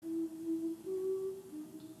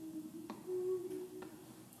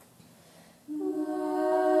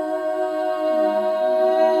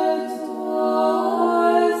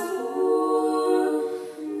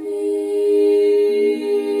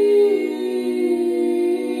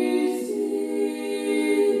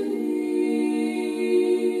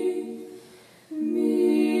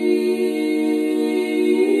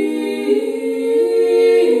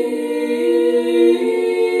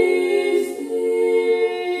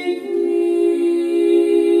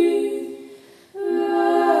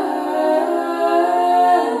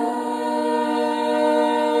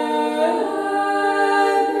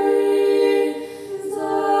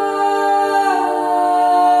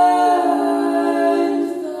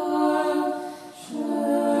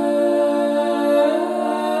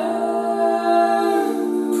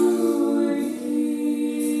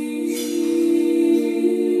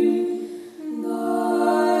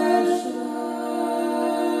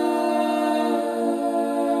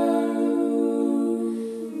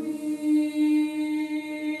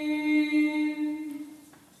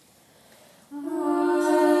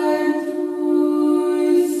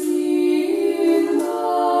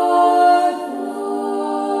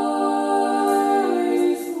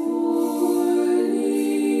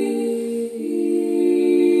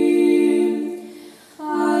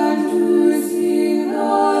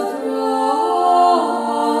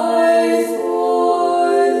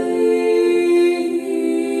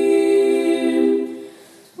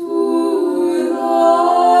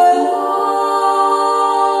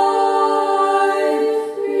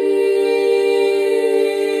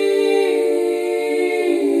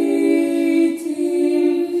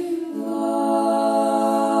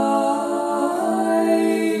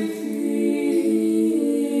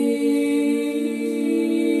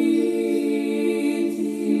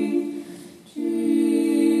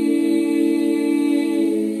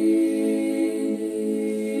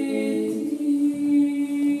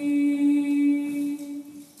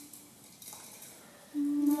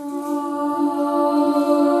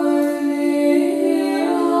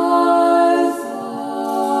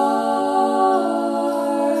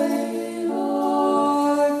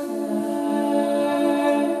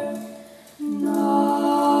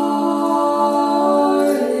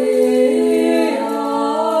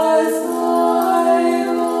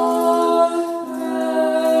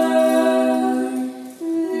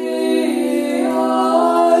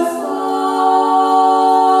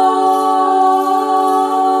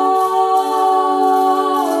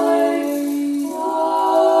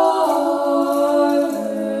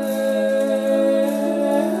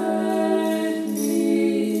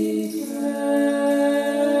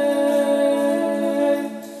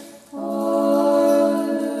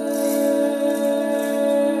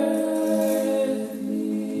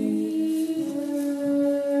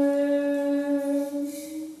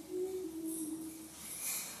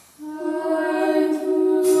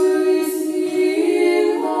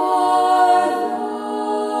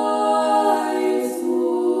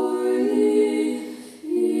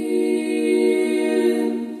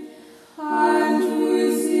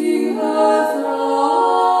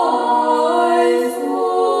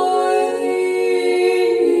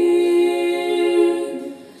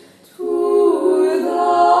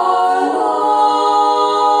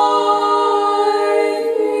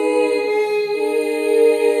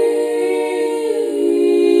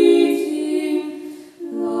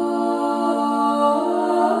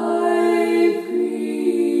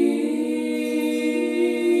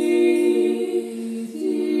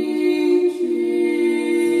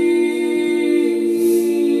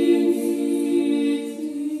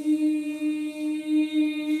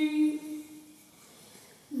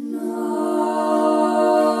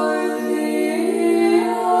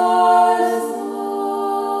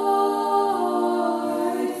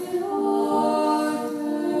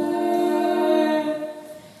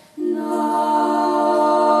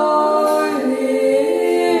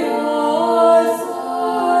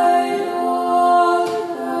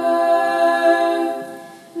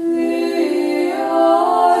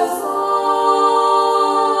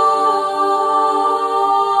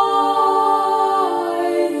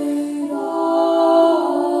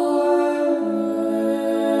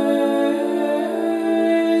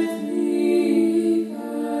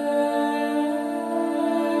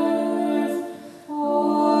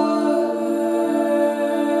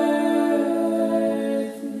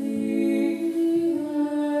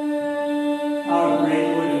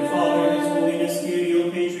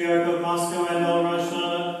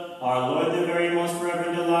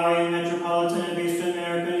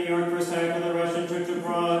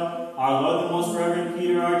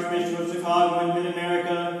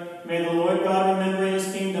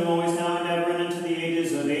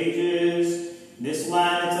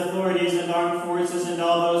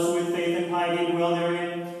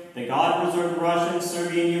observed Russian,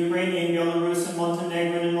 Serbian, Ukrainian, Belarus, and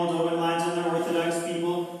Montenegrin and Moldovan lands and their Orthodox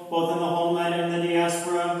people, both in the homeland and in the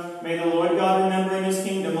diaspora. May the Lord God remember in his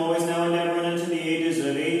kingdom, always now and ever, and unto the ages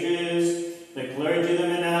of ages. The clergy, the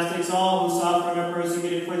monastics, all who suffer and are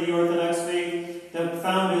persecuted for the Orthodox faith, the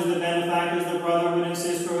founders, the benefactors, the brotherhood and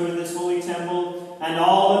sisterhood of this holy temple, and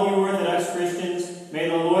all